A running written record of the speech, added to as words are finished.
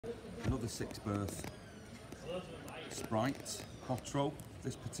another 6-berth Sprite Quattro.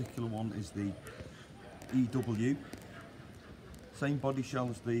 This particular one is the EW. Same body shell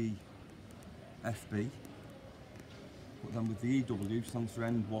as the FB, but then with the EW stands for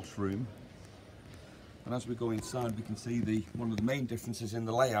end washroom. And as we go inside, we can see one of the main differences in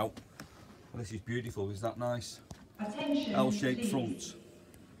the layout. Well, this is beautiful. Is that nice? L-shaped front.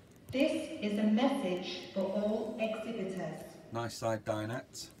 This is a message for all exhibitors. Nice side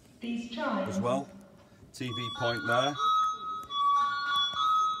dinette. These chimes as well. TV point there.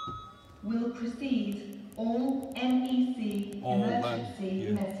 Will precede all NEC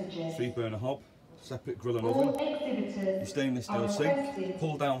emergency messages. 3-burner hob, separate grill and all oven. Your stainless steel sink,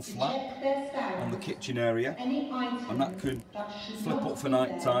 pull down flat on the kitchen area, and that can flip up for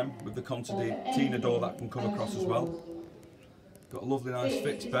night time with the concertina door that can come across as well. Got a lovely nice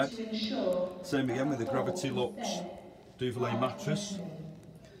fixed bed. Same again with the Gravity Lux duvet mattress,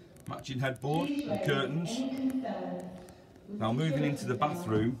 matching headboard and curtains. Now moving into the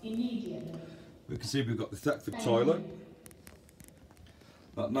bathroom, we can see we've got the Thetford toilet,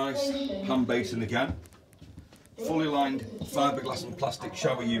 that nice hand basin again, fully lined fiberglass and plastic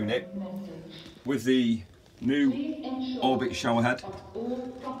shower unit with the new Orbit shower head.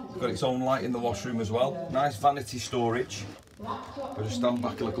 Got its own light in the washroom as well. Nice vanity storage. I'll just stand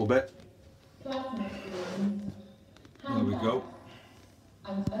back a little bit. There we go.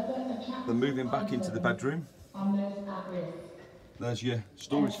 Then moving back into the bedroom. There's your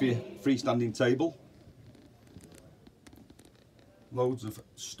storage for your freestanding table. Loads of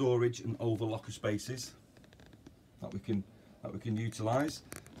storage and overlocker spaces that we can utilise.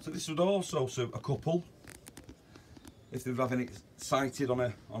 So this would also suit a couple if they're having it sited on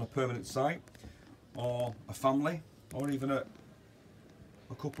a permanent site, or a family, or even a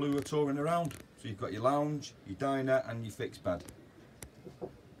couple who are touring around. So you've got your lounge, your diner and your fixed bed.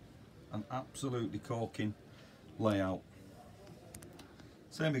 An absolutely corking layout.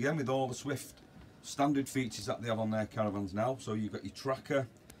 Same again with all the Swift standard features that they have on their Caravans now. So you've got your tracker,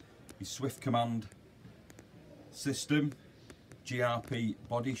 your Swift command system, GRP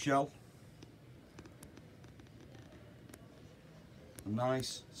body shell, a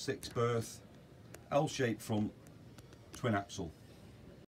nice 6-berth L-shaped front twin axle.